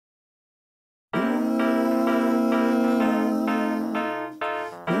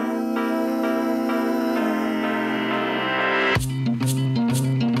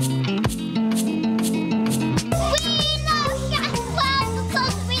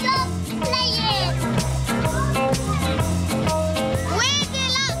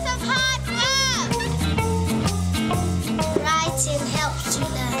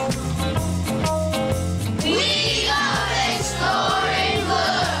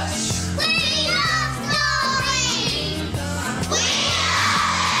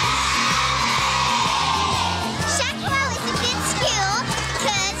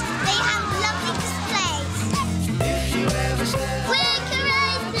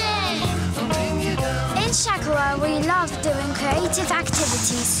love doing creative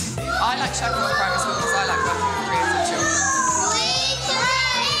activities. I like Shacklewell Primary School because I like working with creative children.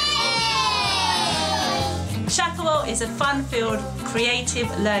 Shacklewell is a fun-filled, creative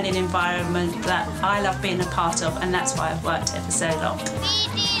learning environment that I love being a part of, and that's why I've worked here for so long. We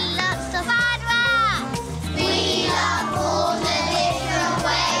do lots of hard work. We love all the different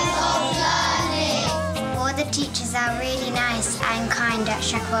ways of learning. All the teachers are really nice and kind at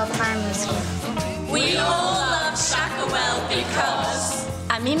Shacklewell Primary School. We all love Shacklewell because...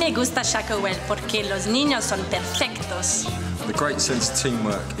 A mí me gusta Shacklewell porque los niños son perfectos. The great sense of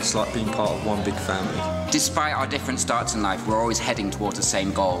teamwork is like being part of one big family. Despite our different starts in life, we're always heading towards the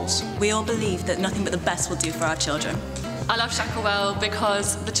same goals. We all believe that nothing but the best will do for our children. I love Shacklewell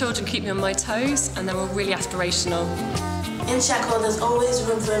because the children keep me on my toes and they're all really aspirational. In Shacklewell, there's always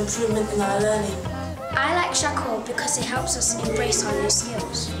room for improvement in our learning. I like Shacklewell because it helps us embrace our new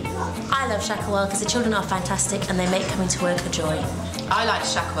skills. I love Shacklewell because the children are fantastic and they make coming to work a joy. I like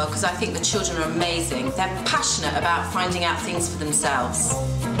Shacklewell because I think the children are amazing. They're passionate about finding out things for themselves.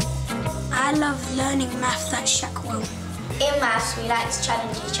 I love learning maths at Shacklewell. In maths, we like to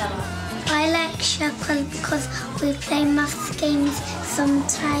challenge each other. I like Shacklewell because we play maths games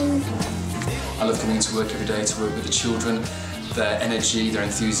sometimes. I love coming to work every day to work with the children. Their energy, their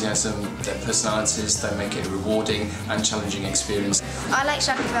enthusiasm, their personalities, they make it a rewarding and challenging experience. I like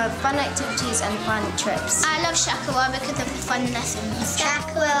Shacklewell, fun activities and fun trips. I love Shacklewell because of the fun lessons.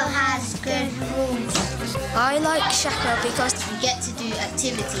 Shacklewell has good rules. I like Shacklewell because we get to do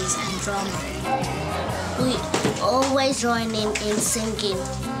activities and drama. We always join in singing.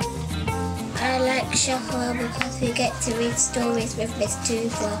 I like Shacklewell because we get to read stories with Miss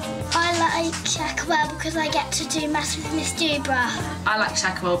Dubra. I like Shacklewell because I get to do maths with Miss Dubra. I like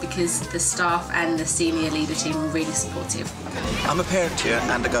Shacklewell because the staff and the senior leader team are really supportive. I'm a parent here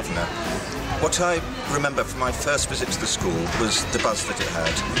and a governor. What I remember from my first visit to the school was the buzz that it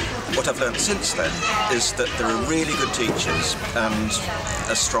had. What I've learned since then is that there are really good teachers and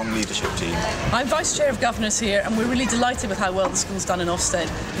a strong leadership team. I'm Vice Chair of Governors here and we're really delighted with how well the school's done in Ofsted.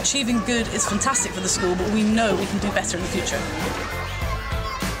 Achieving good is fantastic for the school, but we know we can do better in the future.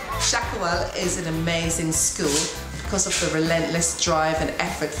 Shacklewell is an amazing school because of the relentless drive and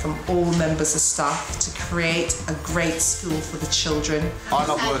effort from all members of staff to create a great school for the children. I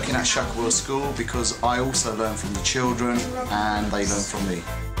love working at Shacklewell School because I also learn from the children and they learn from me.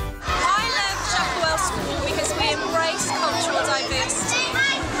 I love Shacklewell School because we embrace cultural diversity.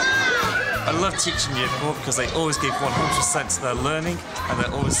 I love teaching year 4 because they always give 100% to their learning and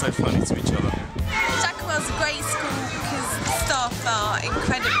they're always so friendly to each other. Shacklewell's a great school because the staff are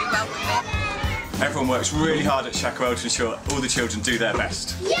incredibly welcoming. Everyone works really hard at Shacklewell to ensure all the children do their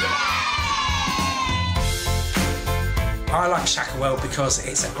best. I like Shacklewell because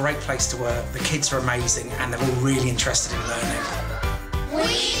it's a great place to work, the kids are amazing and they're all really interested in learning.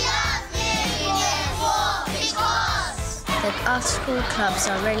 We love Year 4 because the after-school clubs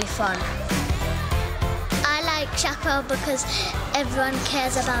are really fun. I like Shacklewell because everyone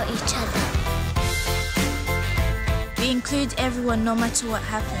cares about each other. We include everyone no matter what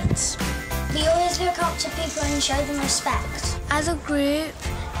happens. We always look up to people and show them respect. As a group,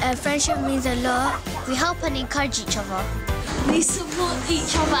 friendship means a lot. We help and encourage each other. We support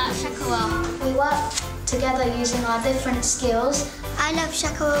each other at Shacklewell. We work together using our different skills. I love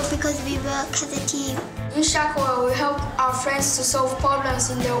Shacklewell because we work as a team. In Shacklewell, we help our friends to solve problems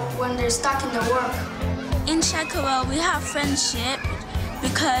when they're stuck in their work. In Shacklewell, we have friendship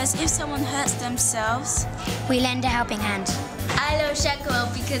because if someone hurts themselves, we lend a helping hand. I love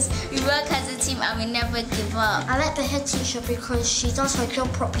Shacklewell because we work as a team and we never give up. I like the head teacher because she does her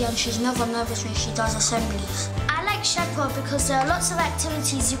job properly and she's never nervous when she does assemblies. I like Shacklewell because there are lots of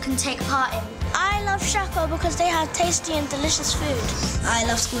activities you can take part in. I love Shacklewell because they have tasty and delicious food. I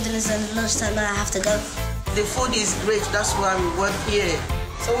love school dinners and lunchtime and I have to go. The food is great, that's why we work here.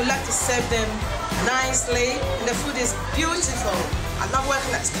 So we like to serve them nicely and the food is beautiful. I love working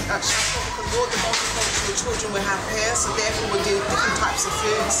at Shacklewell because all the multicultural children we have here, so therefore we do different types of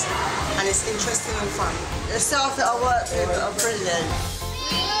foods and it's interesting and fun. The staff that I work with are brilliant.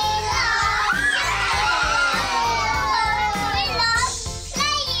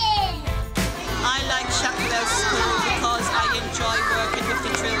 I like Shacklewell School because I enjoy working with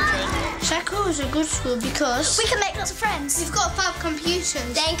the children. Shacklewell is a good school because we can make lots of friends. We've got 5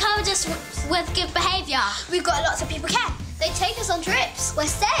 computers. They encourage us with good behaviour. We've got lots of people care. They take us on trips. We're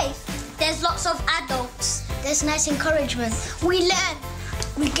safe. There's lots of adults. There's nice encouragement. We learn.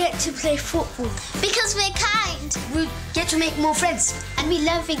 We get to play football. Because we're kind. We get to make more friends. And we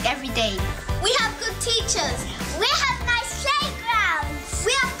learn things every day. We have good teachers. We have nice playgrounds.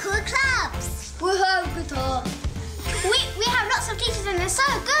 We have cool clubs. We have guitar. children are so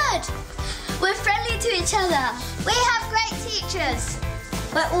good. We're friendly to each other. We have great teachers.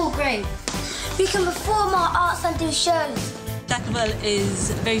 We're all great. We can perform our arts and do shows. Shacklewell is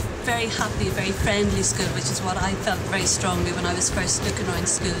a very happy, very friendly school, which is what I felt very strongly when I was first looking around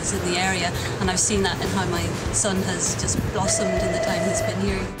schools in the area, and I've seen that in how my son has just blossomed in the time he's been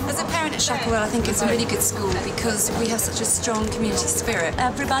here. As a parent at Shacklewell, I think it's a really good school because we have such a strong community spirit.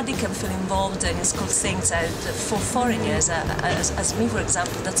 Everybody can feel involved in school things, and for foreigners, as me for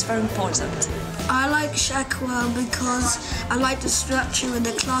example, that's very important. I like Shacklewell because I like the structure and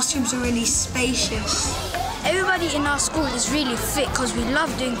the classrooms are really spacious. Everybody in our school is really fit because we love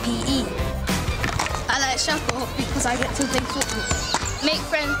doing PE. I like Shacklewell because I get to play football. Make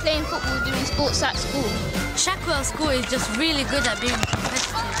friends playing football, doing sports at school. Shacklewell School is just really good at being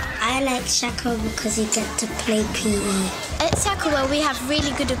competitive. I like Shacklewell because you get to play PE. At Shacklewell we have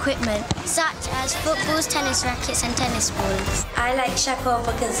really good equipment, such as footballs, tennis rackets and tennis balls. I like Shacklewell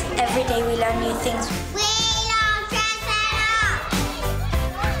because every day we learn new things.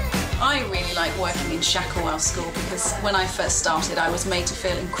 I really like working in Shacklewell School because when I first started I was made to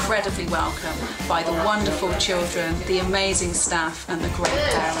feel incredibly welcome by the wonderful children, the amazing staff and the great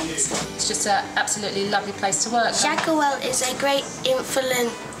parents. It's just an absolutely lovely place to work. Shacklewell is a great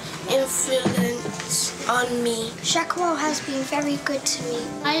influence on me. Shacklewell has been very good to me.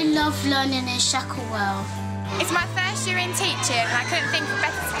 I love learning in Shacklewell. It's my first year in teaching and I couldn't think of a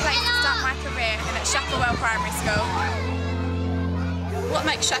better place to start my career than at Shacklewell Primary School. What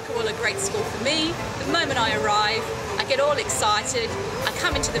makes Shacklewell a great school for me, the moment I arrive, I get all excited, I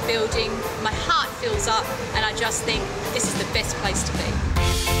come into the building, my heart fills up and I just think this is the best place to be.